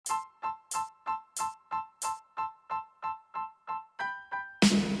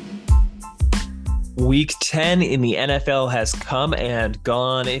Week 10 in the NFL has come and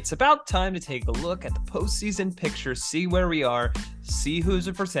gone. It's about time to take a look at the postseason picture, see where we are, see who's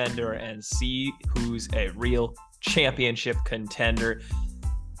a pretender, and see who's a real championship contender.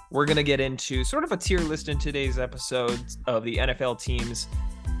 We're going to get into sort of a tier list in today's episode of the NFL teams.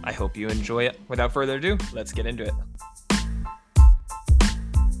 I hope you enjoy it. Without further ado, let's get into it.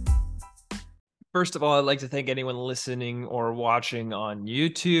 First of all, I'd like to thank anyone listening or watching on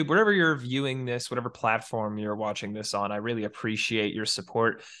YouTube, wherever you're viewing this, whatever platform you're watching this on. I really appreciate your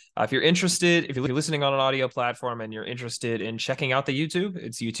support. If you're interested, if you're listening on an audio platform and you're interested in checking out the YouTube,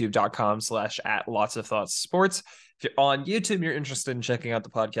 it's youtube.com/@lots-of-thoughts-sports. If you're on YouTube, you're interested in checking out the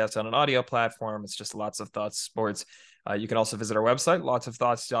podcast on an audio platform, it's just Lots of Thoughts Sports. You can also visit our website, lots of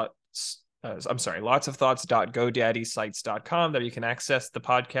thoughts.godaddysites.com, that you can access the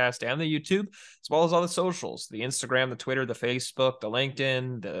podcast and the YouTube, as well as all the socials, the Instagram, the Twitter, the Facebook, the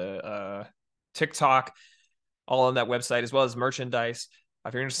LinkedIn, the TikTok, all on that website, as well as merchandise.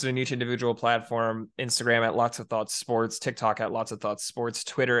 If you're interested in each individual platform, Instagram at Lots of Thoughts Sports, TikTok at Lots of Thoughts Sports,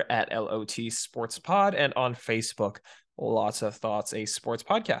 Twitter at LOT Sports Pod, and on Facebook, Lots of Thoughts, a sports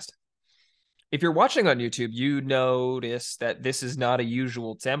podcast. If you're watching on YouTube, you notice that this is not a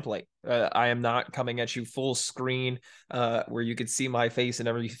usual template. I am not coming at you full screen where you could see my face in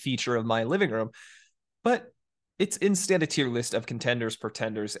every feature of my living room, but it's instead a tier list of contenders,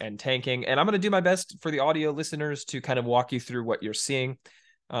 pretenders, and tanking. And I'm going to do my best for the audio listeners to kind of walk you through what you're seeing.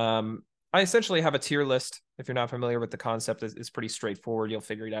 I essentially have a tier list. If you're not familiar with the concept, it's pretty straightforward. You'll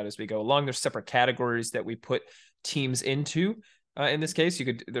figure it out as we go along. There's separate categories that we put teams into. In this case,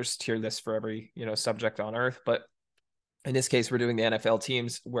 there's tier lists for every subject on earth, but in this case, we're doing the NFL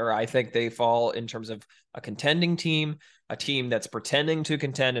teams where I think they fall in terms of a contending team, a team that's pretending to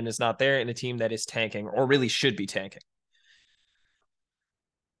contend and is not there, and a team that is tanking or really should be tanking.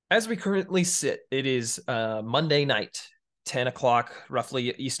 As we currently sit, it is Monday night, 10 o'clock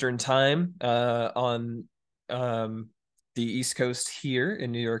roughly Eastern time on the East Coast here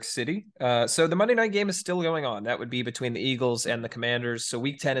in New York City. So the Monday night game is still going on. That would be between the Eagles and the Commanders. So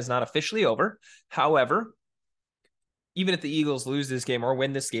week 10 is not officially over. However, even if the Eagles lose this game or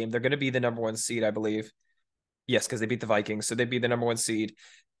win this game, they're going to be the number one seed, I believe. Yes, because they beat the Vikings. So they'd be the number one seed.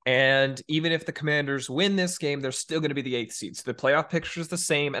 And even if the Commanders win this game, they're still going to be the eighth seed. So the playoff picture is the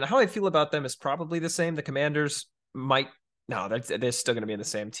same. And how I feel about them is probably the same. The Commanders might, no, they're still going to be in the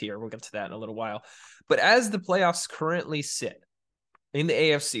same tier. We'll get to that in a little while. But as the playoffs currently sit in the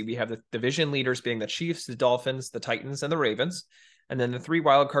AFC, we have the division leaders being the Chiefs, the Dolphins, the Titans, and the Ravens. And then the three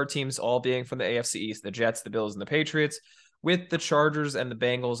wildcard teams all being from the AFC East, the Jets, the Bills, and the Patriots, with the Chargers and the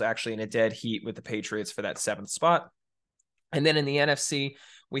Bengals actually in a dead heat with the Patriots for that seventh spot. And then in the NFC,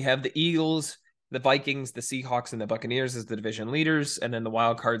 we have the Eagles, the Vikings, the Seahawks, and the Buccaneers as the division leaders. And then the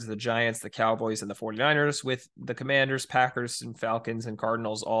wild cards, the Giants, the Cowboys, and the 49ers, with the Commanders, Packers, and Falcons and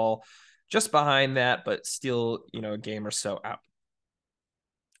Cardinals all just behind that, but still, a game or so out.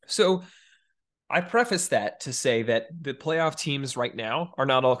 So I preface that to say that the playoff teams right now are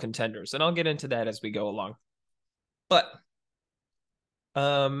not all contenders, and I'll get into that as we go along. But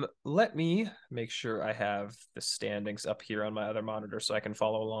let me make sure I have the standings up here on my other monitor so I can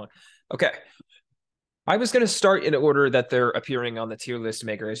follow along. Okay. I was going to start in order that they're appearing on the tier list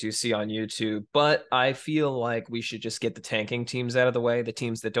maker, as you see on YouTube, but I feel like we should just get the tanking teams out of the way, the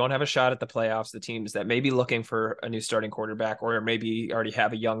teams that don't have a shot at the playoffs, the teams that may be looking for a new starting quarterback or maybe already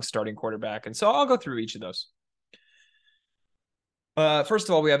have a young starting quarterback. And so I'll go through each of those. First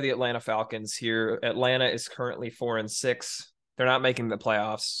of all, we have the Atlanta Falcons here. Atlanta is currently 4-6. They're not making the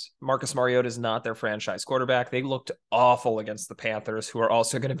playoffs. Marcus Mariota is not their franchise quarterback. They looked awful against the Panthers, who are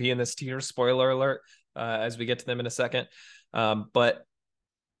also going to be in this tier. Spoiler alert. As we get to them in a second. But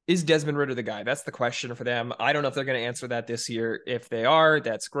is Desmond Ridder the guy? That's the question for them. I don't know if they're going to answer that this year. If they are,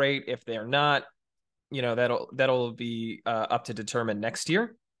 that's great. If they're not, that'll be up to determine next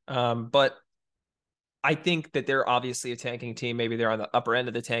year. But I think that they're obviously a tanking team. Maybe they're on the upper end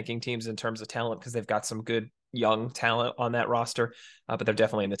of the tanking teams in terms of talent because they've got some good young talent on that roster, but they're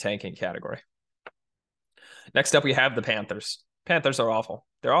definitely in the tanking category. Next up, we have the Panthers. Panthers are awful.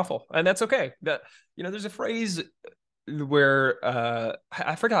 They're awful, and that's okay. There's a phrase where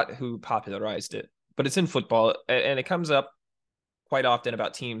I forgot who popularized it, but it's in football, and it comes up quite often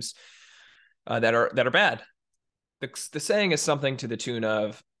about teams that are bad. The saying is something to the tune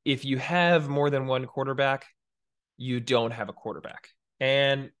of, if you have more than one quarterback, you don't have a quarterback.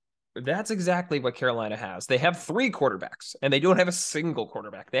 And that's exactly what Carolina has. They have three quarterbacks, and they don't have a single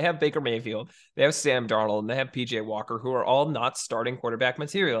quarterback. They have Baker Mayfield, they have Sam Darnold, and they have PJ Walker, who are all not starting quarterback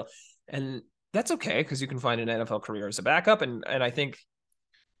material. And that's okay, because you can find an NFL career as a backup. And I think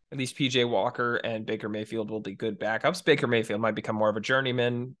At least PJ Walker and Baker Mayfield will be good backups. Baker Mayfield might become more of a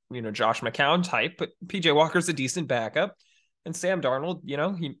journeyman, Josh McCown type, but PJ Walker's a decent backup. And Sam Darnold,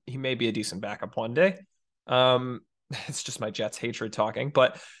 he may be a decent backup one day. It's just my Jets hatred talking,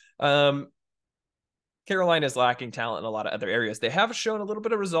 but Carolina is lacking talent in a lot of other areas. They have shown a little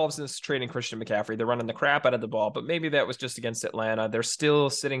bit of resolve since trading Christian McCaffrey. They're running the crap out of the ball, but maybe that was just against Atlanta. They're still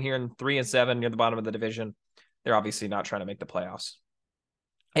sitting here in 3-7 near the bottom of the division. They're obviously not trying to make the playoffs.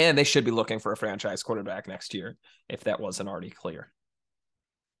 And they should be looking for a franchise quarterback next year, if that wasn't already clear.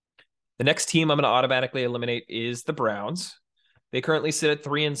 The next team I'm going to automatically eliminate is the Browns. They currently sit at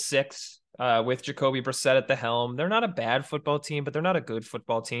 3-6 with Jacoby Brissett at the helm. They're not a bad football team, but they're not a good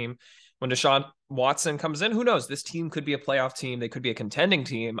football team. When Deshaun Watson comes in, who knows? This team could be a playoff team. They could be a contending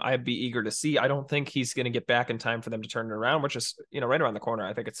team. I'd be eager to see. I don't think he's going to get back in time for them to turn it around, which is, right around the corner.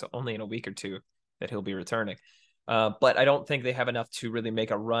 I think it's only in a week or two that he'll be returning. But I don't think they have enough to really make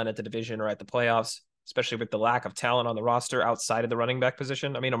a run at the division or at the playoffs, especially with the lack of talent on the roster outside of the running back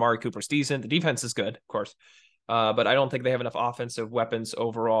position. I mean, Amari Cooper's decent. The defense is good, of course. But I don't think they have enough offensive weapons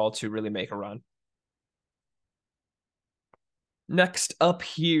overall to really make a run. Next up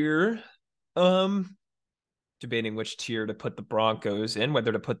here, debating which tier to put the Broncos in,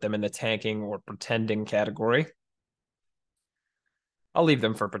 whether to put them in the tanking or pretending category. I'll leave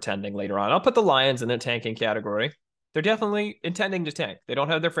them for pretending later on. I'll put the Lions in the tanking category. They're definitely intending to tank. They don't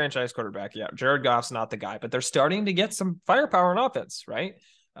have their franchise quarterback yet. Jared Goff's not the guy, but they're starting to get some firepower on offense, right?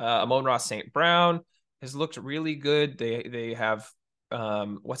 Amon-Ra St. Brown has looked really good. They have,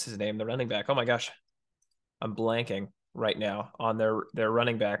 what's his name? The running back. Oh my gosh. I'm blanking right now on their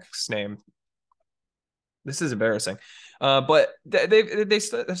running back's name. This is embarrassing. But they've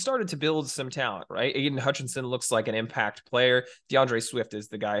started to build some talent, right? Aiden Hutchinson looks like an impact player. DeAndre Swift is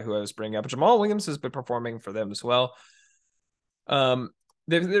the guy who I was bringing up. Jamal Williams has been performing for them as well.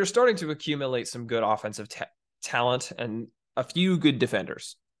 They're starting to accumulate some good offensive talent and a few good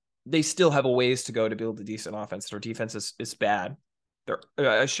defenders. They still have a ways to go to build a decent offense. Their defense is bad.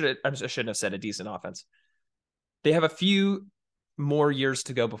 I shouldn't have said a decent offense. They have a few more years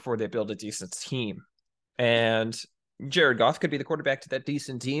to go before they build a decent team. And Jared Goff could be the quarterback to that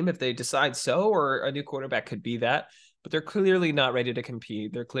decent team if they decide so, or a new quarterback could be that. But they're clearly not ready to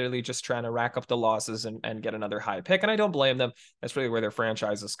compete. They're clearly just trying to rack up the losses and get another high pick. And I don't blame them. That's really where their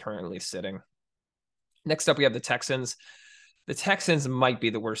franchise is currently sitting. Next up, we have the Texans. The Texans might be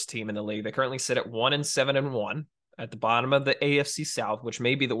the worst team in the league. They currently sit at 1-7-1 at the bottom of the AFC South, which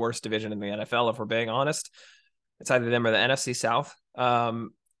may be the worst division in the NFL, if we're being honest. It's either them or the NFC South.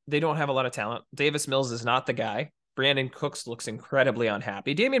 They don't have a lot of talent. Davis Mills is not the guy. Brandon Cooks looks incredibly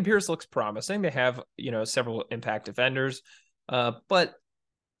unhappy. Dameon Pierce looks promising. They have, several impact defenders, but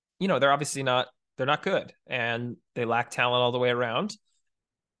they're obviously they're not good, and they lack talent all the way around.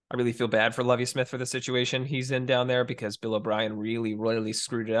 I really feel bad for Lovie Smith for the situation he's in down there because Bill O'Brien really, really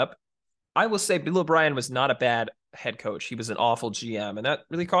screwed it up. I will say Bill O'Brien was not a bad head coach. He was an awful GM, and that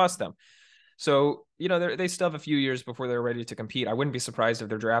really cost them. So, they still have a few years before they're ready to compete. I wouldn't be surprised if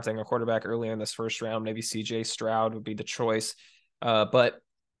they're drafting a quarterback early in this first round. Maybe CJ Stroud would be the choice. But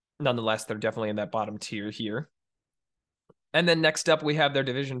nonetheless, they're definitely in that bottom tier here. And then next up, we have their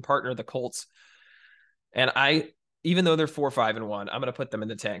division partner, the Colts. And even though they're 4-5-1, I'm going to put them in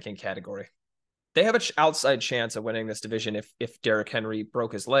the tanking category. They have an outside chance of winning this division if Derrick Henry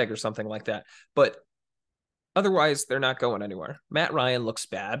broke his leg or something like that. But otherwise, they're not going anywhere. Matt Ryan looks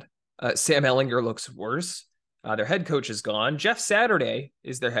bad. Sam Ehlinger looks worse. Their head coach is gone. Jeff Saturday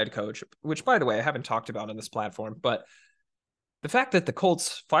is their head coach, which, by the way, I haven't talked about on this platform. But the fact that the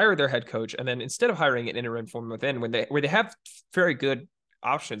Colts fired their head coach and then instead of hiring an interim from within, where they have very good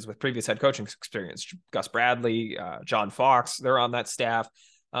options with previous head coaching experience, Gus Bradley, John Fox, they're on that staff.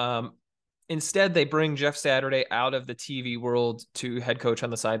 Instead, they bring Jeff Saturday out of the TV world to head coach on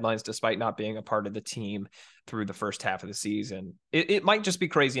the sidelines, despite not being a part of the team through the first half of the season. It might just be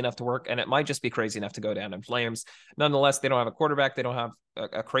crazy enough to work, and it might just be crazy enough to go down in flames. Nonetheless, they don't have a quarterback. They don't have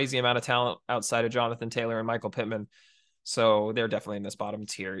a crazy amount of talent outside of Jonathan Taylor and Michael Pittman. So they're definitely in this bottom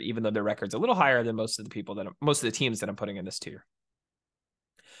tier, even though their record's a little higher than most of the teams that I'm putting in this tier.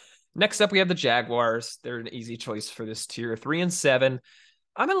 Next up, we have the Jaguars. They're an easy choice for this tier, 3-7.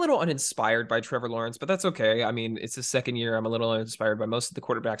 I'm a little uninspired by Trevor Lawrence, but that's okay. I mean, it's his second year. I'm a little uninspired by most of the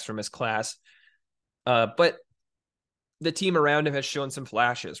quarterbacks from his class. But the team around him has shown some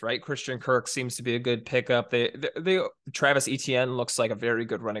flashes, right? Christian Kirk seems to be a good pickup. Travis Etienne looks like a very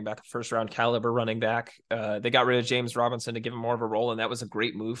good running back, first round caliber running back. They got rid of James Robinson to give him more of a role, and that was a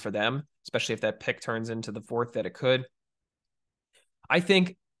great move for them, especially if that pick turns into the fourth that it could. I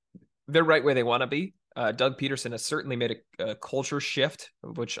think they're right where they want to be. Doug Peterson has certainly made a culture shift,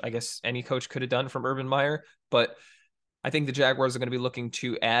 which I guess any coach could have done from Urban Meyer. But I think the Jaguars are going to be looking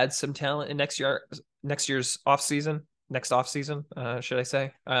to add some talent in next year's offseason. Next offseason, should I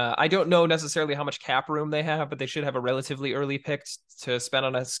say? I don't know necessarily how much cap room they have, but they should have a relatively early pick to spend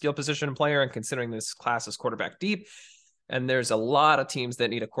on a skill position player. And considering this class is quarterback deep, and there's a lot of teams that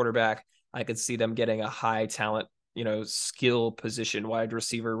need a quarterback, I could see them getting a high talent, skill position, wide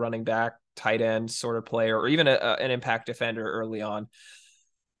receiver, running back, tight end sort of player, or even an impact defender early on.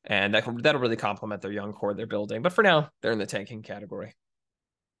 And that'll really complement their young core they're building. But for now, they're in the tanking category.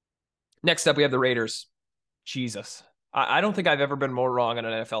 Next up, we have the Raiders. Jesus. I don't think I've ever been more wrong on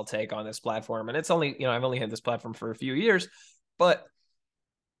an NFL take on this platform. And it's only, I've only had this platform for a few years, but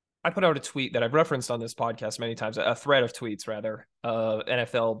I put out a tweet that I've referenced on this podcast many times, a thread of tweets rather,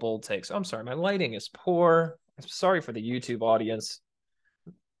 NFL bold takes. Oh, I'm sorry, my lighting is poor. I'm sorry for the YouTube audience.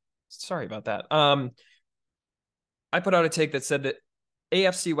 Sorry about that. I put out a take that said that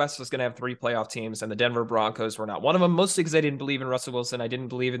AFC West was going to have 3 playoff teams, and the Denver Broncos were not one of them, mostly because I didn't believe in Russell Wilson. I didn't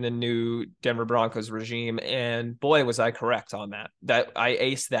believe in the new Denver Broncos regime, and boy, was I correct on that. That I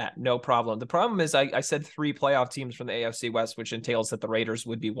aced that, no problem. The problem is I said 3 playoff teams from the AFC West, which entails that the Raiders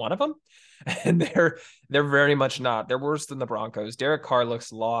would be one of them, and they're very much not. They're worse than the Broncos. Derek Carr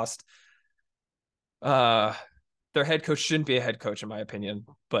looks lost. Their head coach shouldn't be a head coach, in my opinion,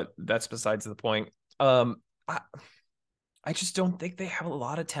 but that's besides the point. I just don't think they have a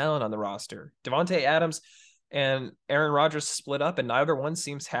lot of talent on the roster. Davante Adams and Aaron Rodgers split up, and neither one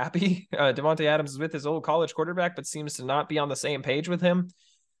seems happy. Davante Adams is with his old college quarterback, but seems to not be on the same page with him.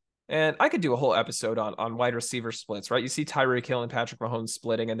 And I could do a whole episode on wide receiver splits, right? You see Tyreek Hill and Patrick Mahomes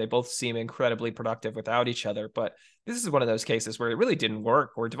splitting, and they both seem incredibly productive without each other. But this is one of those cases where it really didn't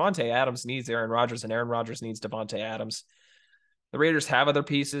work, where Davante Adams needs Aaron Rodgers, and Aaron Rodgers needs Davante Adams. The Raiders have other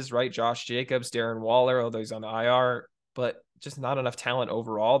pieces, right? Josh Jacobs, Darren Waller, although he's on the IR, but just not enough talent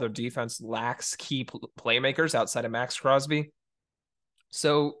overall. Their defense lacks key playmakers outside of Max Crosby.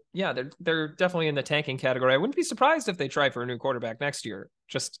 So yeah, they're definitely in the tanking category. I wouldn't be surprised if they try for a new quarterback next year.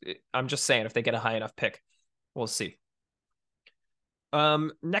 I'm just saying, if they get a high enough pick, we'll see.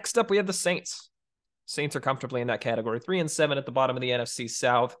 Next up, we have the Saints. Saints are comfortably in that category, 3-7 at the bottom of the NFC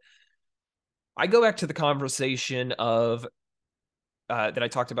South. I go back to the conversation of that I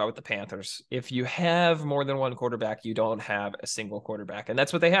talked about with the Panthers. If you have more than one quarterback, you don't have a single quarterback. And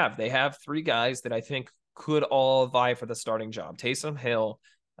that's what they have. They have 3 guys that I think could all vie for the starting job. Taysom Hill,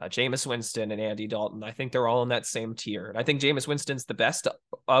 Jameis Winston, and Andy Dalton. I think they're all in that same tier. And I think Jameis Winston's the best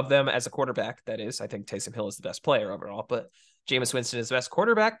of them as a quarterback. That is, I think Taysom Hill is the best player overall, but Jameis Winston is the best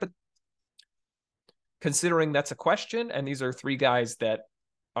quarterback. But considering that's a question, and these are 3 guys that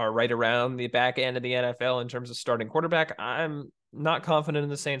are right around the back end of the NFL in terms of starting quarterback, I'm not confident in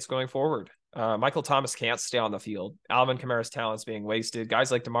the Saints going forward. Michael Thomas can't stay on the field. Alvin Kamara's talent's being wasted. Guys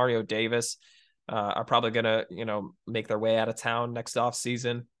like Demario Davis are probably going to, make their way out of town next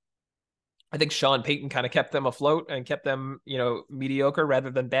offseason. I think Sean Payton kind of kept them afloat and kept them, mediocre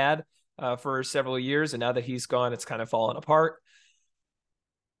rather than bad for several years. And now that he's gone, it's kind of fallen apart.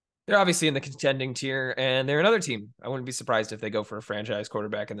 They're obviously in the contending tier, and they're another team. I wouldn't be surprised if they go for a franchise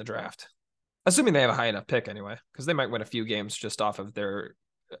quarterback in the draft. Assuming they have a high enough pick anyway, because they might win a few games just off of their,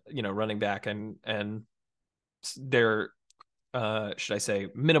 running back and their, should I say,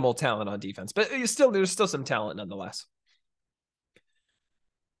 minimal talent on defense. But there's still some talent nonetheless.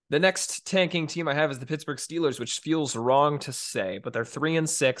 The next tanking team I have is the Pittsburgh Steelers, which feels wrong to say, but they're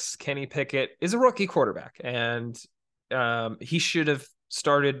 3-6. Kenny Pickett is a rookie quarterback, and he should have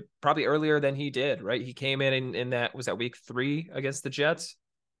started probably earlier than he did, right? He came in that, was that week 3 against the Jets?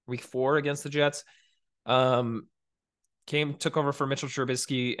 Week 4 against the Jets. Took over for Mitchell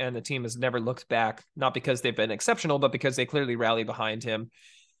Trubisky, and the team has never looked back, not because they've been exceptional, but because they clearly rally behind him.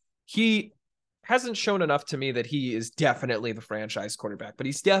 He hasn't shown enough to me that he is definitely the franchise quarterback, but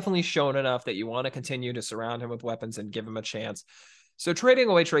he's definitely shown enough that you want to continue to surround him with weapons and give him a chance. So trading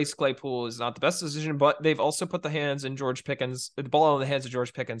away Trace Claypool is not the best decision, but they've also put the ball in the hands of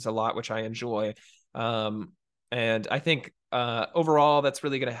George Pickens a lot, which I enjoy. And I think overall, that's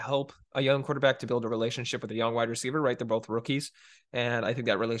really going to help a young quarterback to build a relationship with a young wide receiver, right? They're both rookies. And I think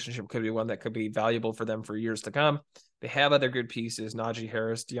that relationship could be one that could be valuable for them for years to come. They have other good pieces, Najee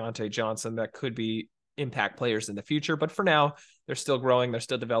Harris, Deontay Johnson, that could be impact players in the future. But for now, they're still growing. They're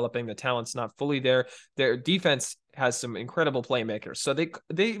still developing. The talent's not fully there. Their defense has some incredible playmakers. So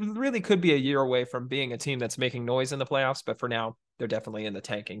they really could be a year away from being a team that's making noise in the playoffs. But for now, they're definitely in the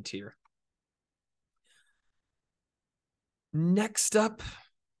tanking tier. Next up.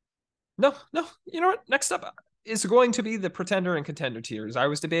 No, you know what? Next up, is going to be the pretender and contender tiers. I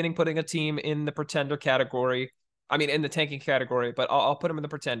was debating putting a team in the pretender category. I mean, in the tanking category, but I'll put them in the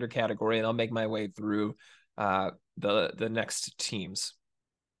pretender category, and I'll make my way through the next teams.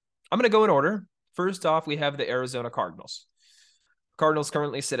 I'm going to go in order. First off, we have the Arizona Cardinals. Cardinals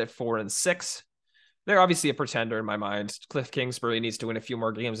currently sit at 4-6. They're obviously a pretender in my mind. Cliff Kingsbury needs to win a few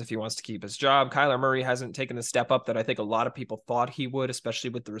more games if he wants to keep his job. Kyler Murray hasn't taken the step up that I think a lot of people thought he would, especially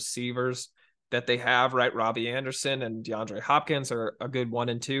with the receivers that they have, right? Robbie Anderson and DeAndre Hopkins are a good 1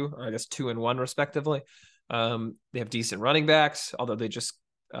 and 2, or I guess 2 and 1 respectively. They have decent running backs, although they just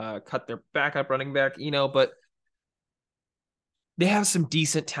cut their backup running back, but they have some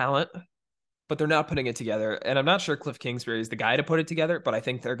decent talent, but they're not putting it together. And I'm not sure Cliff Kingsbury is the guy to put it together, but I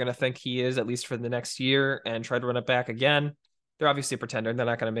think they're going to think he is, at least for the next year, and try to run it back again. They're obviously a pretender, and they're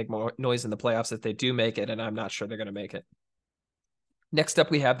not going to make more noise in the playoffs if they do make it, and I'm not sure they're going to make it. Next up,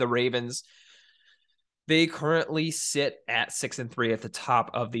 we have the Ravens. They currently sit at 6-3 at the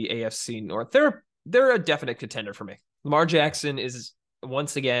top of the AFC North. They're a definite contender for me. Lamar Jackson is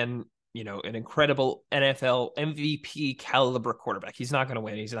once again, an incredible NFL MVP caliber quarterback. He's not going to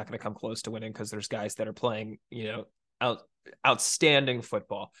win. He's not going to come close to winning because there's guys that are playing, outstanding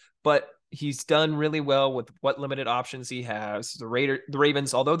football. But he's done really well with what limited options he has. The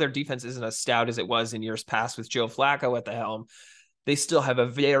Ravens, although their defense isn't as stout as it was in years past with Joe Flacco at the helm, they still have a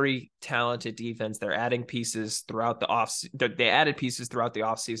very talented defense. They're adding pieces throughout the offseason. They added pieces throughout the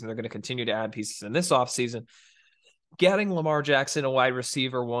offseason. They're going to continue to add pieces in this offseason. Getting Lamar Jackson a wide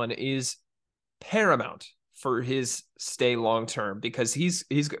receiver one is paramount for his stay long-term, because he's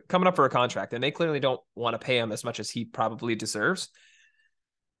coming up for a contract, and they clearly don't want to pay him as much as he probably deserves.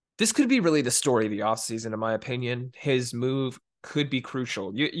 This could be really the story of the offseason, in my opinion. His move could be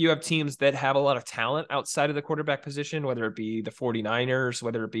crucial. You have teams that have a lot of talent outside of the quarterback position, whether it be the 49ers,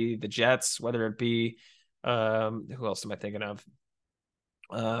 whether it be the Jets, whether it be who else am I thinking of?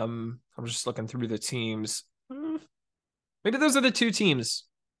 I'm just looking through the teams. Maybe those are the two teams.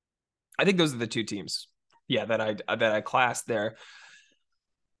 I think those are the two teams. Yeah, that I classed there.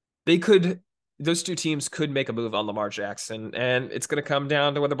 Those two teams could make a move on Lamar Jackson, and it's going to come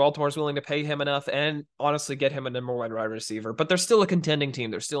down to whether Baltimore's willing to pay him enough and honestly get him a number one wide receiver. But they're still a contending team.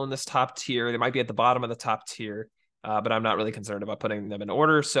 They're still in this top tier. They might be at the bottom of the top tier, but I'm not really concerned about putting them in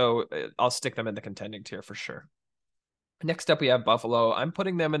order. So I'll stick them in the contending tier for sure. Next up, we have Buffalo. I'm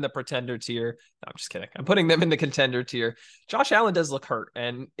putting them in the pretender tier. No, I'm just kidding. I'm putting them in the contender tier. Josh Allen does look hurt,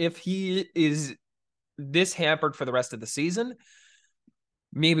 and if he is this hampered for the rest of the season,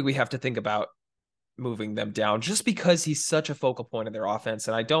 maybe we have to think about moving them down, just because he's such a focal point of their offense.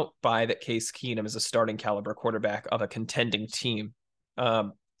 And I don't buy that Case Keenum is a starting caliber quarterback of a contending team.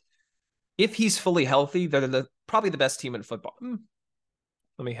 If he's fully healthy, they're probably the best team in football.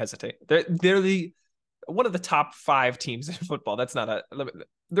 Let me hesitate. They're one of the top 5 teams in football. They're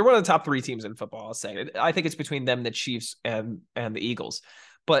one of the top 3 teams in football, I'll say. I think it's between them, the Chiefs, and the Eagles.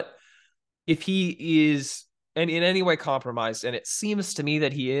 But if he is and in any way compromised, and it seems to me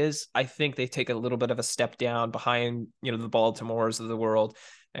that he is, I think they take a little bit of a step down behind, the Baltimores of the world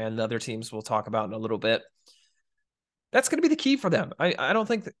and the other teams we'll talk about in a little bit. That's going to be the key for them. I don't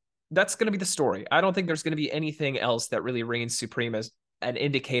think that's going to be the story. I don't think there's going to be anything else that really reigns supreme as an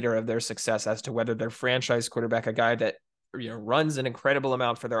indicator of their success as to whether their franchise quarterback, a guy that runs an incredible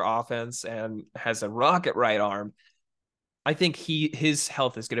amount for their offense and has a rocket right arm. I think his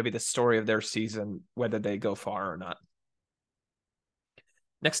health is going to be the story of their season, whether they go far or not.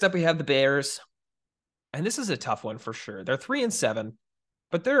 Next up, we have the Bears, and this is a tough one for sure. They're 3-7,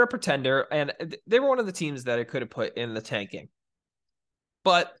 but they're a pretender, and they were one of the teams that I could have put in the tanking.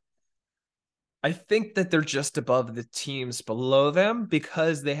 But I think that they're just above the teams below them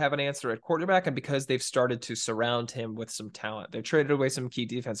because they have an answer at quarterback and because they've started to surround him with some talent. They traded away some key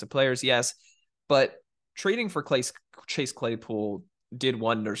defensive players, yes, but trading for Chase Claypool did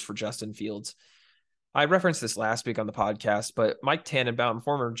wonders for Justin Fields. I referenced this last week on the podcast, but Mike Tannenbaum,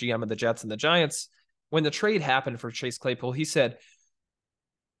 former GM of the Jets and the Giants, when the trade happened for Chase Claypool, he said,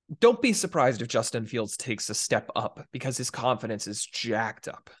 don't be surprised if Justin Fields takes a step up because his confidence is jacked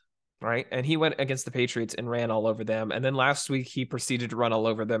up, right? And he went against the Patriots and ran all over them. And then last week, he proceeded to run all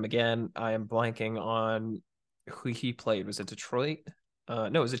over them again. I am blanking on who he played. Was it Detroit? No,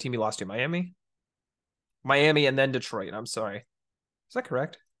 it was a team he lost to. Miami and then Detroit. I'm sorry. Is that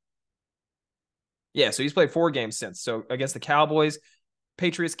correct? Yeah, so he's played 4 games since. So against the Cowboys,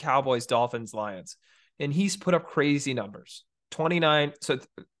 Patriots, Cowboys, Dolphins, Lions. And he's put up crazy numbers. 29. So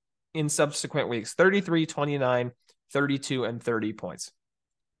in subsequent weeks, 33, 29, 32, and 30 points.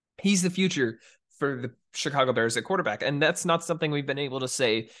 He's the future for the Chicago Bears at quarterback. And that's not something we've been able to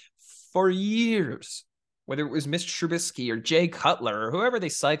say for years whether it was Mitch Trubisky or Jay Cutler or whoever they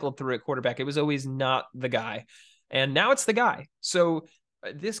cycled through at quarterback, it was always not the guy. And now it's the guy. So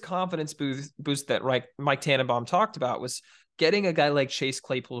this confidence boost that Mike Tannenbaum talked about was getting a guy like Chase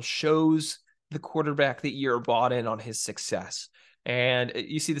Claypool shows the quarterback that you're bought in on his success. And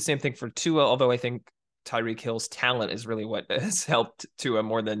you see the same thing for Tua, although I think Tyreek Hill's talent is really what has helped Tua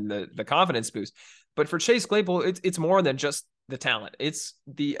more than the confidence boost. But for Chase Claypool, it's more than just the talent. It's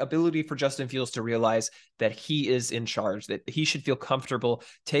the ability for Justin Fields to realize that he is in charge, that he should feel comfortable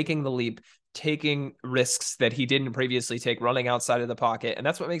taking the leap, taking risks that he didn't previously take, running outside of the pocket. And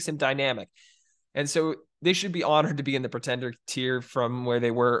that's what makes him dynamic. And so they should be honored to be in the pretender tier from where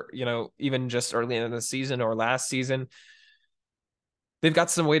they were, even just early in the season or last season. They've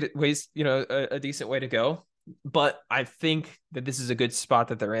got some ways, a decent way to go. But I think that this is a good spot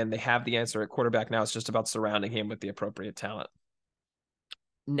that they're in. They have the answer at quarterback now. It's just about surrounding him with the appropriate talent.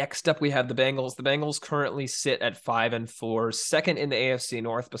 Next up, we have the Bengals. The Bengals currently sit at 5-4, second in the AFC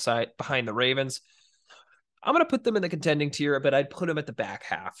North behind the Ravens. I'm going to put them in the contending tier, but I'd put them at the back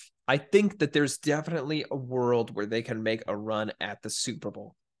half. I think that there's definitely a world where they can make a run at the Super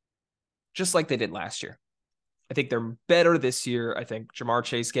Bowl, just like they did last year. I think they're better this year. I think Jamar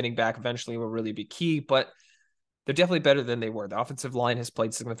Chase getting back eventually will really be key, but they're definitely better than they were. The offensive line has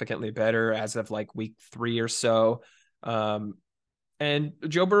played significantly better as of like week 3 or so. And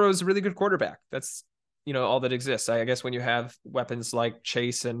Joe Burrow is a really good quarterback. That's, all that exists. I guess when you have weapons like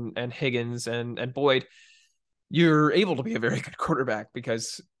Chase and Higgins and Boyd, you're able to be a very good quarterback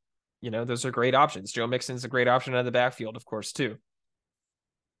because, those are great options. Joe Mixon's a great option out of the backfield, of course, too.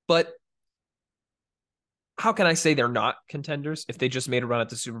 But how can I say they're not contenders if they just made a run at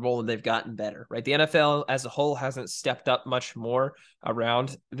the Super Bowl and they've gotten better, right? The NFL as a whole hasn't stepped up much more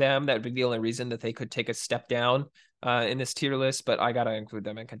around them. That would be the only reason that they could take a step down in this tier list, but I got to include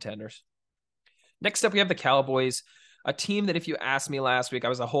them in contenders. Next up, we have the Cowboys, a team that if you asked me last week, I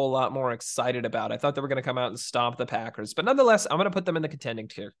was a whole lot more excited about. I thought they were going to come out and stomp the Packers, but nonetheless, I'm going to put them in the contending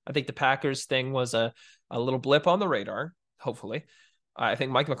tier. I think the Packers thing was a little blip on the radar, hopefully. I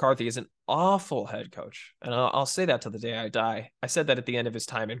think Mike McCarthy is an awful head coach, and I'll say that till the day I die. I said that at the end of his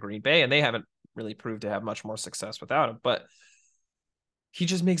time in Green Bay, and they haven't really proved to have much more success without him, but he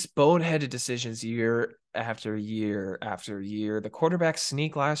just makes boneheaded decisions year after year after year. The quarterback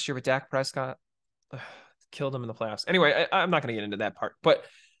sneak last year with Dak Prescott killed him in the playoffs. Anyway, I'm not going to get into that part, but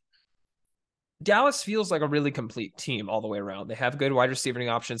Dallas feels like a really complete team all the way around. They have good wide receiving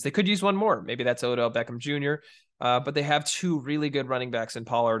options. They could use one more. Maybe that's Odell Beckham Jr., but they have 2 really good running backs in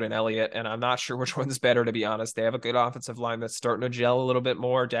Pollard and Elliott, and I'm not sure which one's better, to be honest. They have a good offensive line that's starting to gel a little bit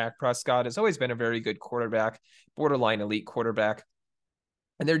more. Dak Prescott has always been a very good quarterback, borderline elite quarterback,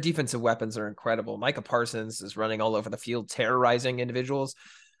 and their defensive weapons are incredible. Micah Parsons is running all over the field, terrorizing individuals.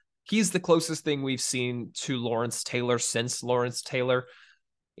 He's the closest thing we've seen to Lawrence Taylor since Lawrence Taylor,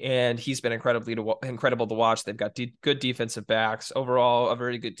 and he's been incredible to watch. They've got good defensive backs. Overall, a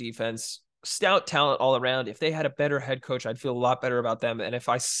very good defense. Stout talent all around. If they had a better head coach, I'd feel a lot better about them. And if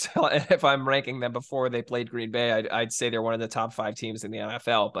I'm ranking them before they played Green Bay, I'd say they're one of the top 5 teams in the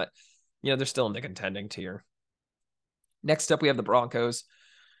NFL. But they're still in the contending tier. Next up, we have the Broncos.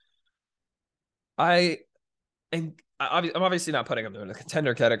 I'm obviously not putting them in the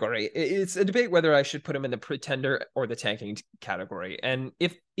contender category. It's a debate whether I should put them in the pretender or the tanking category. And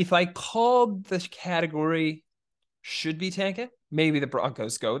if I called the category should be tanking, maybe the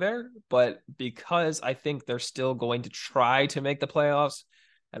Broncos go there. But because I think they're still going to try to make the playoffs,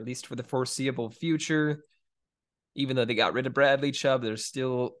 at least for the foreseeable future, even though they got rid of Bradley Chubb, they're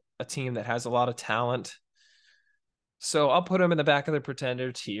still a team that has a lot of talent. So I'll put them in the back of the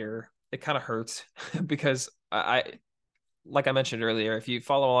pretender tier. It kind of hurts because like I mentioned earlier, if you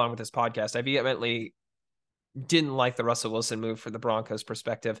follow along with this podcast, I vehemently didn't like the Russell Wilson move for the Broncos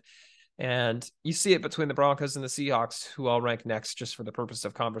perspective. And you see it between the Broncos and the Seahawks, who I'll rank next just for the purpose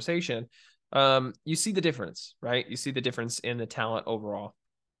of conversation. You see the difference, right? You see the difference in the talent overall.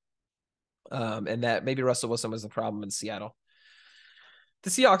 And that maybe Russell Wilson was the problem in Seattle. The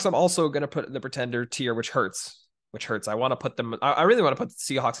Seahawks, I'm also going to put in the pretender tier, which hurts. I want to put them, I really want to put the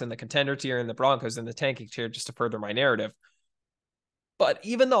Seahawks in the contender tier and the Broncos in the tanking tier just to further my narrative. But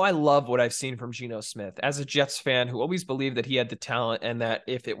even though I love what I've seen from Geno Smith, as a Jets fan who always believed that he had the talent and that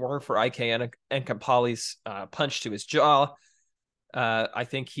if it weren't for Ike Enemkpali's punch to his jaw, I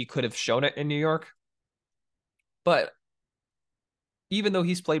think he could have shown it in New York. But even though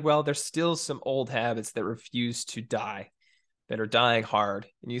he's played well, there's still some old habits that refuse to die, that are dying hard.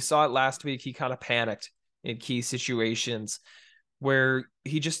 And you saw it last week. He kind of panicked in key situations where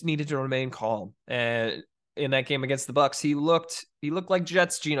he just needed to remain calm. And in that game against the Bucs, he looked like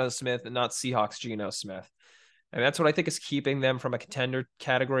Jets Geno Smith and not Seahawks Geno Smith. And that's what I think is keeping them from a contender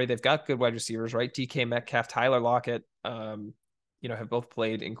category. They've got good wide receivers, right? DK Metcalf, Tyler Lockett, have both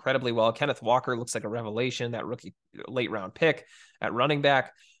played incredibly well. Kenneth Walker looks like a revelation, that rookie late round pick at running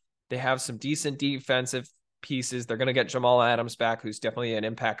back. They have some decent defensive pieces. They're going to get Jamal Adams back, who's definitely an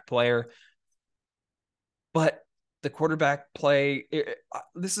impact player. But the quarterback play,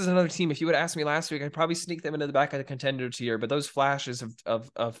 this is another team. If you would ask me last week, I'd probably sneak them into the back of the contender tier. But those flashes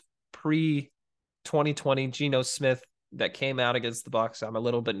of pre 2020 Geno Smith that came out against the Bucs, I'm a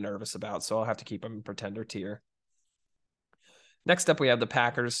little bit nervous about. So I'll have to keep them in pretender tier. Next up, we have the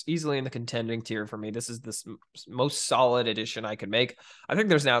Packers, easily in the contending tier for me. This is the most solid addition I could make. I think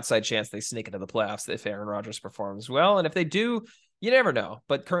there's an outside chance they sneak into the playoffs if Aaron Rodgers performs well. And if they do, you never know.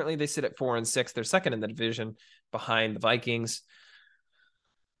 But currently they sit at 4-6. They're second in the division behind the Vikings.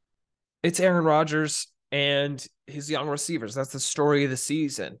 It's Aaron Rodgers and his young receivers. That's the story of the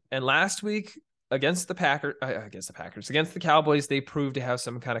season. And last week, against the Cowboys, they proved to have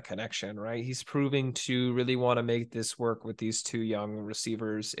some kind of connection, right? He's proving to really want to make this work with these two young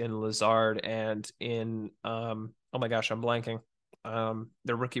receivers in Lazard and in, oh my gosh, I'm blanking.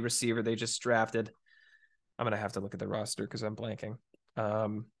 The rookie receiver they just drafted. I'm going to have to look at the roster because I'm blanking.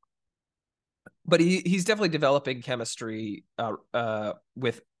 But he's definitely developing chemistry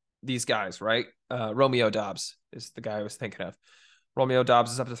with these guys, right? Romeo Doubs is the guy I was thinking of. Romeo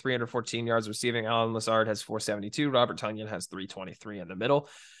Doubs is up to 314 yards receiving. Alan Lazard has 472. Robert Tonyan has 323 in the middle.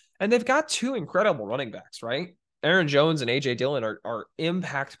 And they've got two incredible running backs, right? Aaron Jones and A.J. Dillon are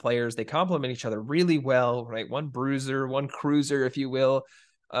impact players. They complement each other really well, right? One bruiser, one cruiser, if you will,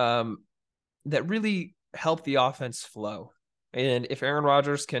 that really help the offense flow. And if Aaron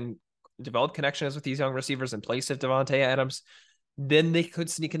Rodgers can develop connections with these young receivers in place of Devontae Adams, then they could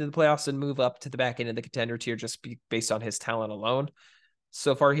sneak into the playoffs and move up to the back end of the contender tier just based on his talent alone.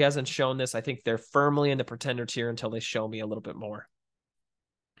 So far, he hasn't shown this. I think they're firmly in the pretender tier until they show me a little bit more.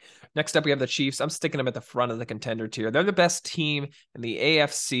 Next up, we have the Chiefs. I'm sticking them at the front of the contender tier. They're the best team in the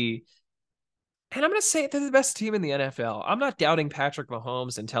AFC. And I'm going to say they're the best team in the NFL. I'm not doubting Patrick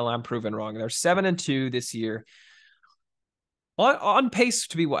Mahomes until I'm proven wrong. They're 7-2 this year. On pace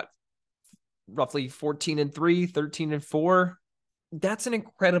to be what? Roughly 14-3, 13-4. That's an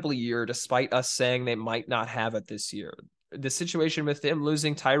incredible year, despite us saying they might not have it this year. The situation with him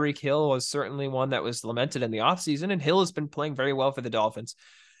losing Tyreek Hill was certainly one that was lamented in the offseason, and Hill has been playing very well for the Dolphins.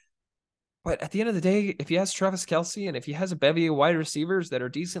 But at the end of the day, if he has Travis Kelce and if he has a bevy of wide receivers that are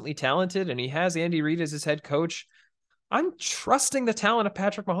decently talented and he has Andy Reid as his head coach, I'm trusting the talent of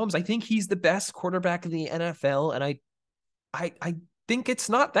Patrick Mahomes. I think he's the best quarterback in the NFL, and I think it's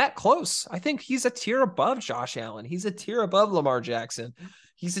not that close. I think he's a tier above Josh Allen. He's a tier above Lamar Jackson.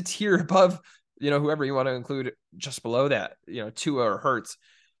 He's a tier above, whoever you want to include just below that, Tua or Hurts.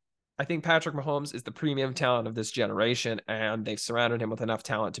 I think Patrick Mahomes is the premium talent of this generation, and they've surrounded him with enough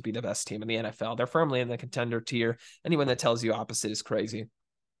talent to be the best team in the NFL. They're firmly in the contender tier. Anyone that tells you opposite is crazy.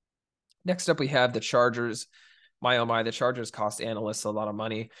 Next up, we have the Chargers. My, oh my, the Chargers cost analysts a lot of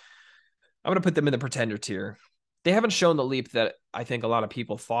money. I'm going to put them in the pretender tier. They haven't shown the leap that I think a lot of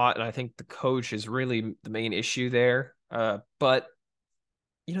people thought, and I think the coach is really the main issue there. But,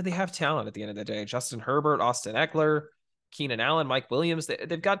 they have talent at the end of the day. Justin Herbert, Austin Eckler, Keenan Allen, Mike Williams,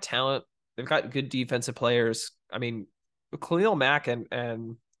 they've got talent. They've got good defensive players. I mean, Khalil Mack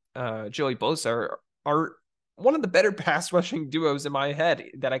and Joey Bosa are one of the better pass rushing duos in my head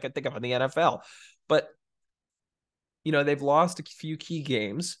that I could think of in the NFL. But, they've lost a few key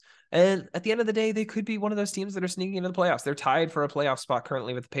games. And at the end of the day, they could be one of those teams that are sneaking into the playoffs. They're tied for a playoff spot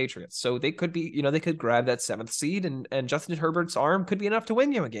currently with the Patriots. So they could be, they could grab that 7th seed, and Justin Herbert's arm could be enough to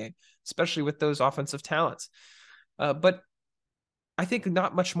win you a game, especially with those offensive talents. But I think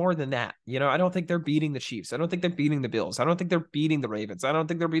not much more than that. I don't think they're beating the Chiefs. I don't think they're beating the Bills. I don't think they're beating the Ravens. I don't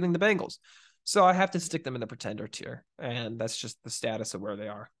think they're beating the Bengals. So I have to stick them in the pretender tier. And that's just the status of where they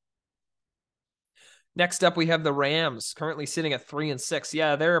are. Next up, we have the Rams, currently sitting at 3-6.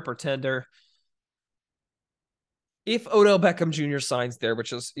 Yeah, they're a pretender. If Odell Beckham Jr. signs there,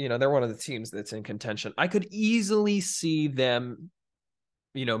 which is, they're one of the teams that's in contention, I could easily see them,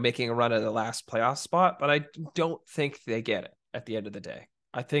 making a run at the last playoff spot, but I don't think they get it at the end of the day.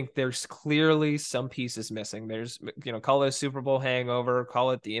 I think there's clearly some pieces missing. There's, call it a Super Bowl hangover,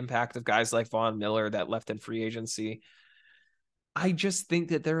 call it the impact of guys like Von Miller that left in free agency. I just think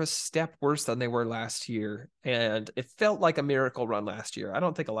that they're a step worse than they were last year. And it felt like a miracle run last year. I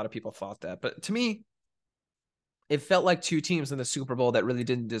don't think a lot of people thought that. But to me, it felt like two teams in the Super Bowl that really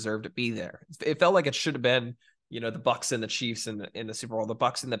didn't deserve to be there. It felt like it should have been, the Bucs and the Chiefs in the Super Bowl, the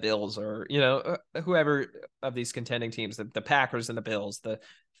Bucs and the Bills, or, whoever of these contending teams, the Packers and the Bills,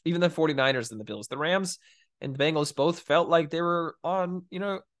 even the 49ers and the Bills. The Rams, and the Bengals both felt like they were on,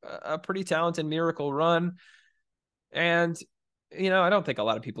 a pretty talented miracle run. And, I don't think a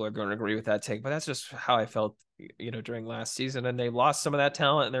lot of people are going to agree with that take, but that's just how I felt, during last season. And they lost some of that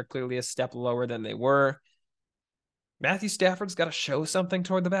talent, and they're clearly a step lower than they were. Matthew Stafford's got to show something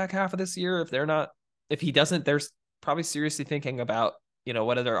toward the back half of this year. If he doesn't, they're probably seriously thinking about,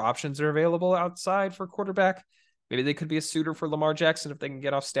 what other options are available outside for quarterback. Maybe they could be a suitor for Lamar Jackson if they can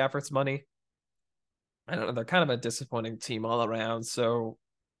get off Stafford's money. I don't know. They're kind of a disappointing team all around. So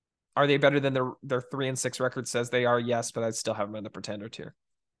are they better than their 3-6 record says they are? Yes, but I'd still have them in the pretender tier.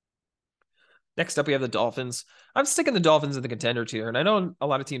 Next up, we have the Dolphins. I'm sticking the Dolphins in the contender tier, and I know a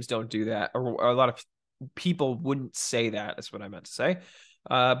lot of teams don't do that, or a lot of people wouldn't say that. That's what I meant to say.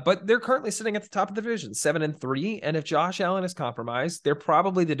 But they're currently sitting at the top of the division, 7-3, and if Josh Allen is compromised, they're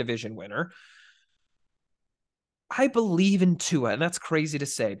probably the division winner. I believe in Tua, and that's crazy to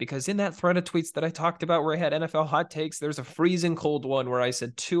say because in that thread of tweets that I talked about where I had NFL hot takes, there's a freezing cold one where I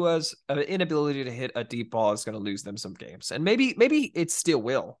said Tua's inability to hit a deep ball is going to lose them some games. And maybe it still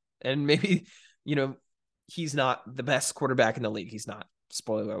will. And maybe, he's not the best quarterback in the league. He's not,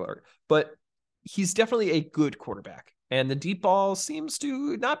 spoiler alert, but he's definitely a good quarterback. And the deep ball seems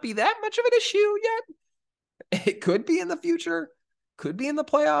to not be that much of an issue yet. It could be in the future. Could be in the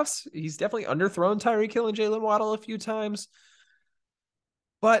playoffs. He's definitely underthrown Tyreek Hill and Jalen Waddle a few times.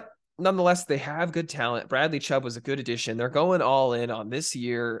 But nonetheless, they have good talent. Bradley Chubb was a good addition. They're going all in on this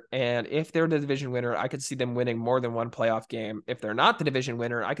year. And if they're the division winner, I could see them winning more than one playoff game. If they're not the division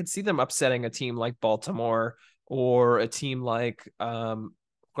winner, I could see them upsetting a team like Baltimore or a team like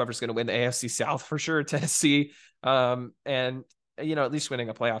whoever's going to win the AFC South for sure, Tennessee. And, at least winning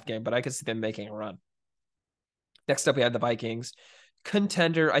a playoff game. But I could see them making a run. Next up, we have the Vikings.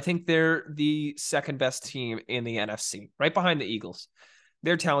 Contender. I think they're the second best team in the NFC, right behind the Eagles.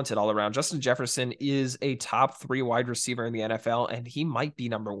 They're talented all around. Justin Jefferson is a top 3 wide receiver in the NFL, and he might be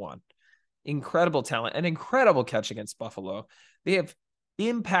number 1. Incredible talent, an incredible catch against Buffalo. They have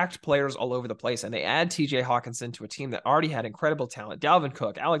impact players all over the place, and they add TJ Hawkinson to a team that already had incredible talent. Dalvin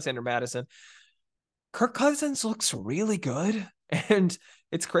Cook, Alexander Madison. Kirk Cousins looks really good, and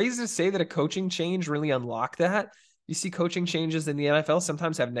it's crazy to say that a coaching change really unlocked that. You see coaching changes in the NFL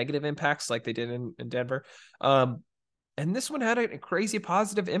sometimes have negative impacts like they did in Denver. And this one had a crazy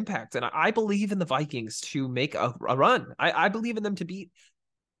positive impact. And I believe in the Vikings to make a run. I believe in them to be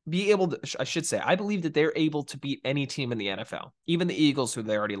able to, I should say, I believe that they're able to beat any team in the NFL, even the Eagles, who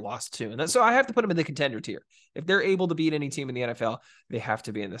they already lost to. And so I have to put them in the contender tier. If they're able to beat any team in the NFL, they have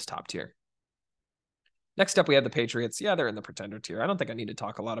to be in this top tier. Next up, we have the Patriots. Yeah, they're in the pretender tier. I don't think I need to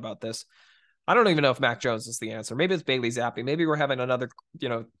talk a lot about this. I don't even know if Mac Jones is the answer. Maybe it's Bailey Zappi. Maybe we're having another,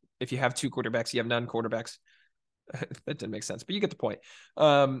 if you have 2 quarterbacks, you have none quarterbacks. That didn't make sense, but you get the point.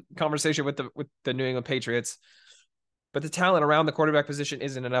 Conversation with the New England Patriots. But the talent around the quarterback position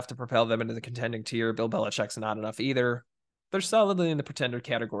isn't enough to propel them into the contending tier. Bill Belichick's not enough either. They're solidly in the pretender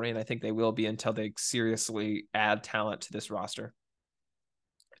category, and I think they will be until they seriously add talent to this roster.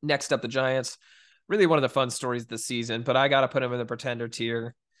 Next up, the Giants. Really one of the fun stories this season, but I got to put them in the pretender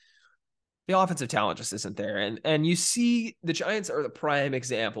tier. The offensive talent just isn't there. And you see the Giants are the prime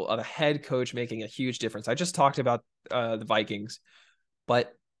example of a head coach making a huge difference. I just talked about the Vikings,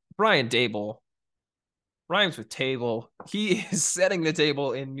 but Brian Daboll rhymes with table. He is setting the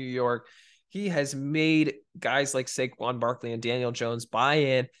table in New York. He has made guys like Saquon Barkley and Daniel Jones buy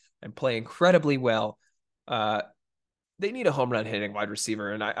in and play incredibly well. They need a home run hitting wide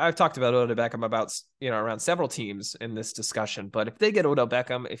receiver. And I've talked about Odell Beckham about, around several teams in this discussion, but if they get Odell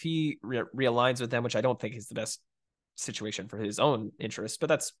Beckham, if he realigns with them, which I don't think is the best situation for his own interests, but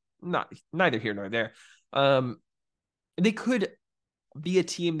that's neither here nor there. They could be a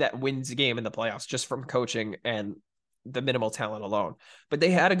team that wins a game in the playoffs just from coaching and the minimal talent alone, but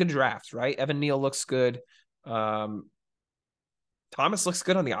they had a good draft, right? Evan Neal looks good. Thomas looks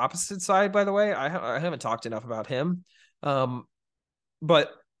good on the opposite side, by the way. I haven't talked enough about him.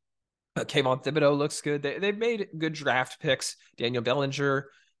 But Kayvon Thibodeau looks good. They've made good draft picks. Daniel Bellinger,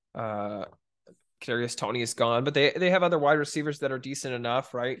 Kadarius Toney is gone, but they have other wide receivers that are decent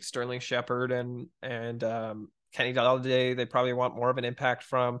enough, right? Sterling Shepard and Kenny Golladay. They probably want more of an impact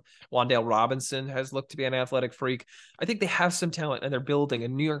from. Wan'Dale Robinson has looked to be an athletic freak. I think they have some talent and they're building.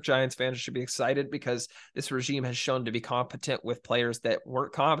 And New York Giants fans should be excited because this regime has shown to be competent with players that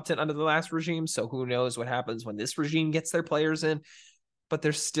weren't competent under the last regime. So who knows what happens when this regime gets their players in, but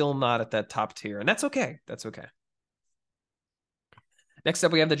they're still not at that top tier. And that's okay. That's okay. Next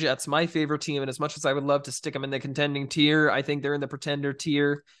up, we have the Jets, my favorite team. And as much as I would love to stick them in the contending tier, I think they're in the pretender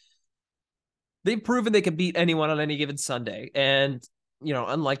tier. They've proven they can beat anyone on any given Sunday. And,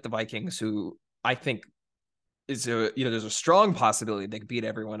 unlike the Vikings, who I think there's a strong possibility they could beat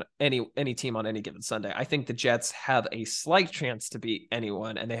everyone, any team on any given Sunday. I think the Jets have a slight chance to beat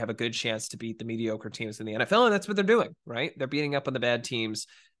anyone, and they have a good chance to beat the mediocre teams in the NFL, and that's what they're doing, right? They're beating up on the bad teams,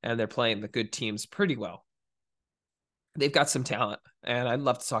 and they're playing the good teams pretty well. They've got some talent, and I'd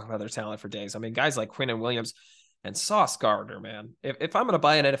love to talk about their talent for days. I mean, guys like Quinn and Williams and Sauce Gardner, man. If I'm going to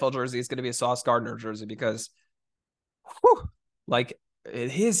buy an NFL jersey, it's going to be a Sauce Gardner jersey because, whew, like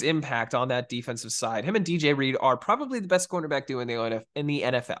his impact on that defensive side, him and DJ Reed are probably the best cornerback duo in the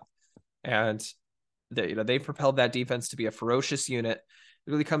NFL, and they've propelled that defense to be a ferocious unit.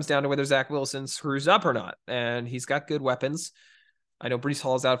 It really comes down to whether Zach Wilson screws up or not, and he's got good weapons. I know Breece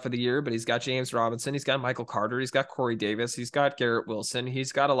Hall's out for the year, but he's got James Robinson. He's got Michael Carter. He's got Corey Davis. He's got Garrett Wilson.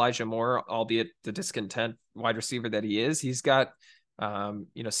 He's got Elijah Moore, albeit the discontent wide receiver that he is. He's got,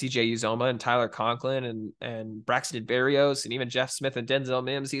 CJ Uzoma and Tyler Conklin and Braxton Berrios and even Jeff Smith and Denzel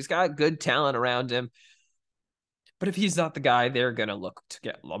Mims. He's got good talent around him. But if he's not the guy, they're going to look to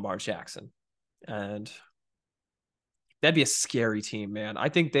get Lamar Jackson. And that'd be a scary team, man. I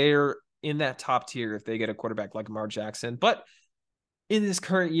think they're in that top tier if they get a quarterback like Lamar Jackson. But in this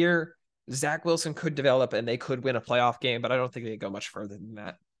current year, Zach Wilson could develop and they could win a playoff game, but I don't think they go much further than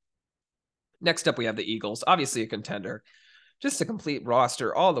that. Next up, we have the Eagles, obviously a contender, just a complete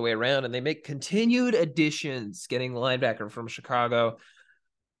roster all the way around, and they make continued additions, getting linebacker from Chicago.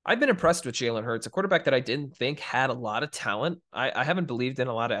 I've been impressed with Jalen Hurts, a quarterback that I didn't think had a lot of talent. I haven't believed in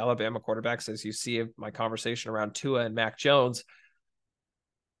a lot of Alabama quarterbacks, as you see in my conversation around Tua and Mac Jones.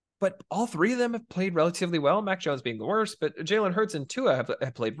 But all three of them have played relatively well, Mac Jones being the worst, but Jalen Hurts and Tua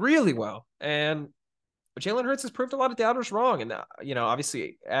have played really well. And Jalen Hurts has proved a lot of doubters wrong. And,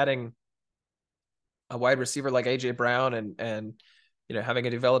 obviously adding a wide receiver like A.J. Brown and having a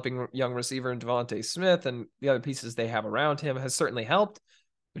developing young receiver in Devontae Smith and the other pieces they have around him has certainly helped.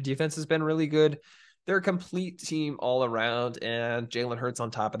 Their defense has been really good. They're a complete team all around, and Jalen Hurts on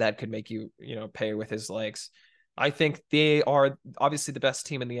top of that could make you, pay with his legs. I think they are obviously the best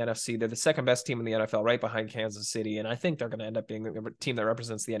team in the NFC. They're the second best team in the NFL, right behind Kansas City. And I think they're going to end up being a team that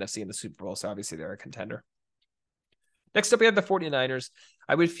represents the NFC in the Super Bowl. So obviously they're a contender. Next up, we have the 49ers.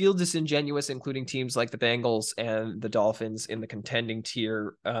 I would feel disingenuous including teams like the Bengals and the Dolphins in the contending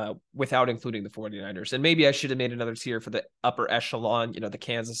tier without including the 49ers. And maybe I should have made another tier for the upper echelon, the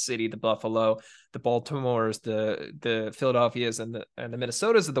Kansas City, the Buffalo, the Baltimores, the Philadelphias, and the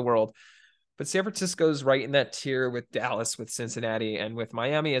Minnesotas of the world. But San Francisco's right in that tier with Dallas, with Cincinnati, and with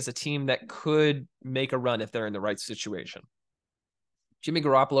Miami as a team that could make a run if they're in the right situation. Jimmy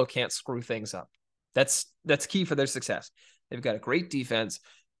Garoppolo can't screw things up. That's key for their success. They've got a great defense,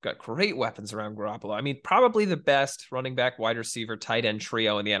 got great weapons around Garoppolo. I mean, probably the best running back, wide receiver, tight end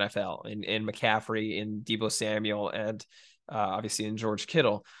trio in the NFL in McCaffrey, in Deebo Samuel, and obviously in George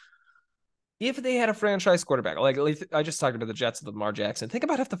Kittle. If they had a franchise quarterback, like I just talked about the Jets with Lamar Jackson, think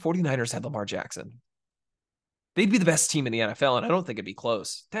about if the 49ers had Lamar Jackson. They'd be the best team in the NFL, and I don't think it'd be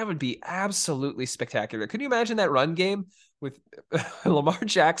close. That would be absolutely spectacular. Could you imagine that run game with Lamar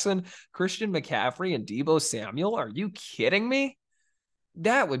Jackson, Christian McCaffrey, and Deebo Samuel? Are you kidding me?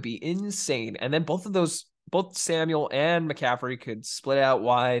 That would be insane. And then both Samuel and McCaffrey could split out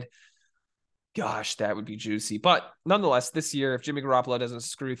wide. Gosh, that would be juicy. But nonetheless, this year, if Jimmy Garoppolo doesn't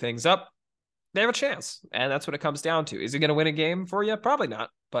screw things up, they have a chance. And that's what it comes down to. Is he going to win a game for you? Probably not.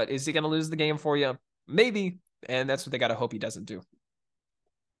 But is he going to lose the game for you? Maybe. And that's what they got to hope he doesn't do.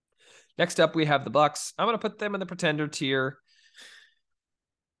 Next up, we have the Bucs. I'm going to put them in the pretender tier.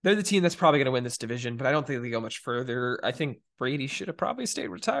 They're the team that's probably going to win this division, but I don't think they go much further. I think Brady should have probably stayed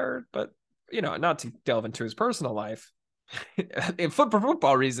retired, but, not to delve into his personal life. For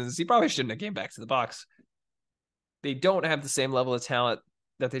football reasons, he probably shouldn't have came back to the Bucs. They don't have the same level of talent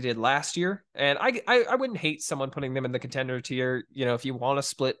that they did last year. And I wouldn't hate someone putting them in the contender tier. If you want to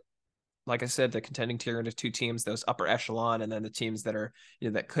split, like I said, the contending tier into two teams, those upper echelon, and then the teams that are,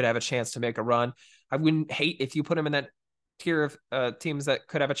 that could have a chance to make a run. I wouldn't hate if you put them in that tier of teams that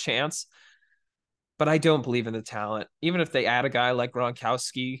could have a chance, but I don't believe in the talent. Even if they add a guy like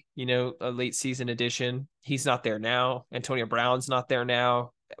Gronkowski, a late season addition, he's not there now. Antonio Brown's not there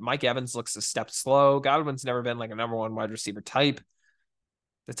now. Mike Evans looks a step slow. Godwin's never been like a number one wide receiver type.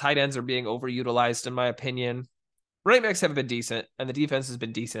 The tight ends are being overutilized, in my opinion. Running backs have been decent, and the defense has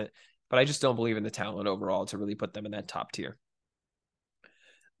been decent, but I just don't believe in the talent overall to really put them in that top tier.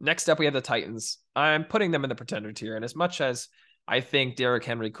 Next up, we have the Titans. I'm putting them in the pretender tier, and as much as I think Derrick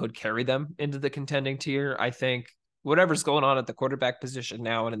Henry could carry them into the contending tier, I think whatever's going on at the quarterback position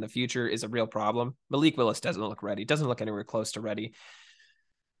now and in the future is a real problem. Malik Willis doesn't look ready, doesn't look anywhere close to ready.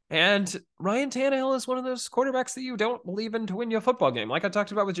 And Ryan Tannehill is one of those quarterbacks that you don't believe in to win you a football game, like I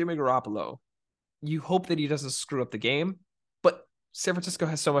talked about with Jimmy Garoppolo. you hope that he doesn't screw up the game, but San Francisco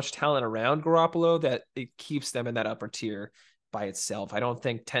has so much talent around Garoppolo that it keeps them in that upper tier by itself. I don't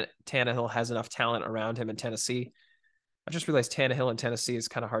think Tannehill has enough talent around him in Tennessee. I just realized Tannehill in Tennessee is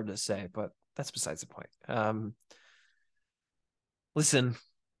kind of hard to say, but that's besides the point. Listen,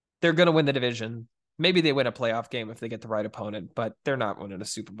 they're going to win the division. Maybe they win a playoff game if they get the right opponent, but they're not winning a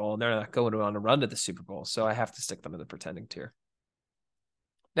Super Bowl, and they're not going on a run to the Super Bowl. So I have to stick them in the pretending tier.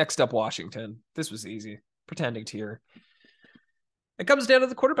 Next up, Washington. This was easy. Pretending tier. It comes down to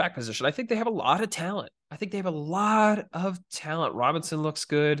the quarterback position. I think they have a lot of talent. Robinson looks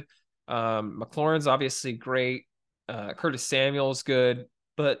good. McLaurin's obviously great. Curtis Samuel's good,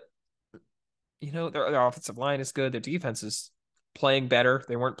 but their offensive line is good. Their defense is playing better.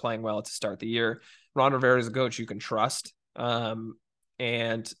 They weren't playing well to start the year. Ron Rivera is a coach you can trust.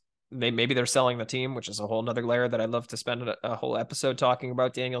 And maybe they're selling the team, which is a whole nother layer that I'd love to spend a whole episode talking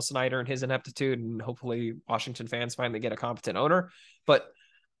about Daniel Snyder and his ineptitude. And hopefully Washington fans finally get a competent owner. But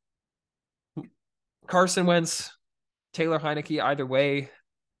Carson Wentz, Taylor Heineke, either way,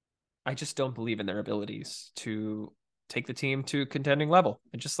 I just don't believe in their abilities to take the team to contending level.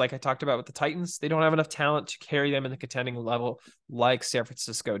 And just like I talked about with the Titans, they don't have enough talent to carry them in the contending level like San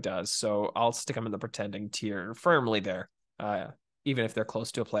Francisco does. So I'll stick them in the pretending tier firmly there, even if they're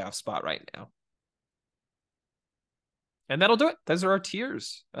close to a playoff spot right now. And that'll do it. Those are our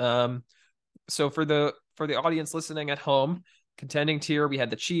tiers. So for the audience listening at home, contending tier, we had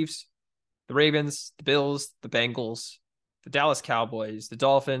the Chiefs, the Ravens, the Bills, the Bengals, the Dallas Cowboys, the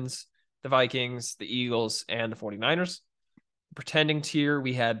Dolphins, the Vikings, the Eagles, and the 49ers. Pretending tier,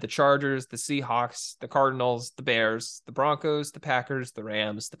 we had the Chargers, the Seahawks, the Cardinals, the Bears, the Broncos, the Packers, the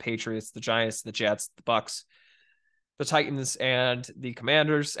Rams, the Patriots, the Giants, the Jets, the Bucks, the Titans, and the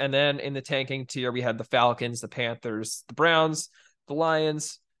Commanders. And then in the tanking tier, we had the Falcons, the Panthers, the Browns, the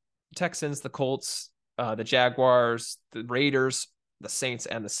Lions, the Texans, the Colts, the Jaguars, the Raiders, the Saints,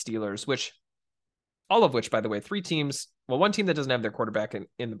 and the Steelers, all of which, by the way, three teams. Well, one team that doesn't have their quarterback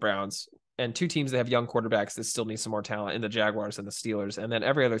in the Browns, and two teams that have young quarterbacks that still need some more talent in the Jaguars and the Steelers, and then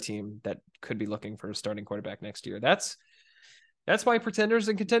every other team that could be looking for a starting quarterback next year. That's why Pretenders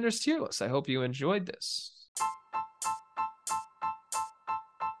and Contenders tier list. I hope you enjoyed this.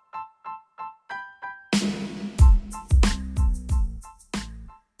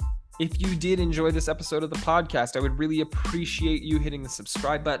 If you did enjoy this episode of the podcast, I would really appreciate you hitting the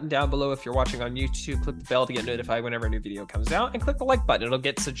subscribe button down below. If you're watching on YouTube, click the bell to get notified whenever a new video comes out, and click the like button. It'll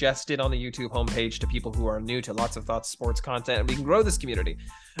get suggested on the YouTube homepage to people who are new to Lots of Thoughts sports content, and we can grow this community.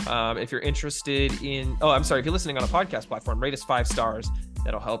 If you're interested in, if you're listening on a podcast platform, rate us 5 stars.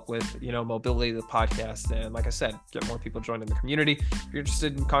 That'll help with, mobility of the podcast. And like I said, get more people joining the community. If you're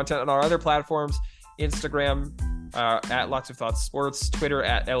interested in content on our other platforms, Instagram, at Lots of Thoughts Sports, Twitter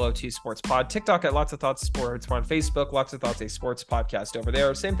at LOT Sports Pod, TikTok at Lots of Thoughts Sports. We're on Facebook, Lots of Thoughts, a sports podcast over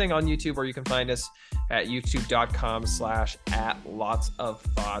there. Same thing on YouTube, where you can find us at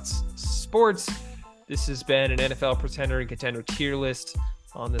youtube.com/@LotsOfThoughtsSports. This has been an NFL Pretender and Contender tier list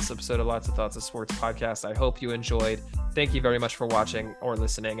on this episode of Lots of Thoughts of Sports podcast. I hope you enjoyed. Thank you very much for watching or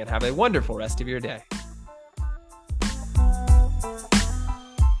listening, and have a wonderful rest of your day.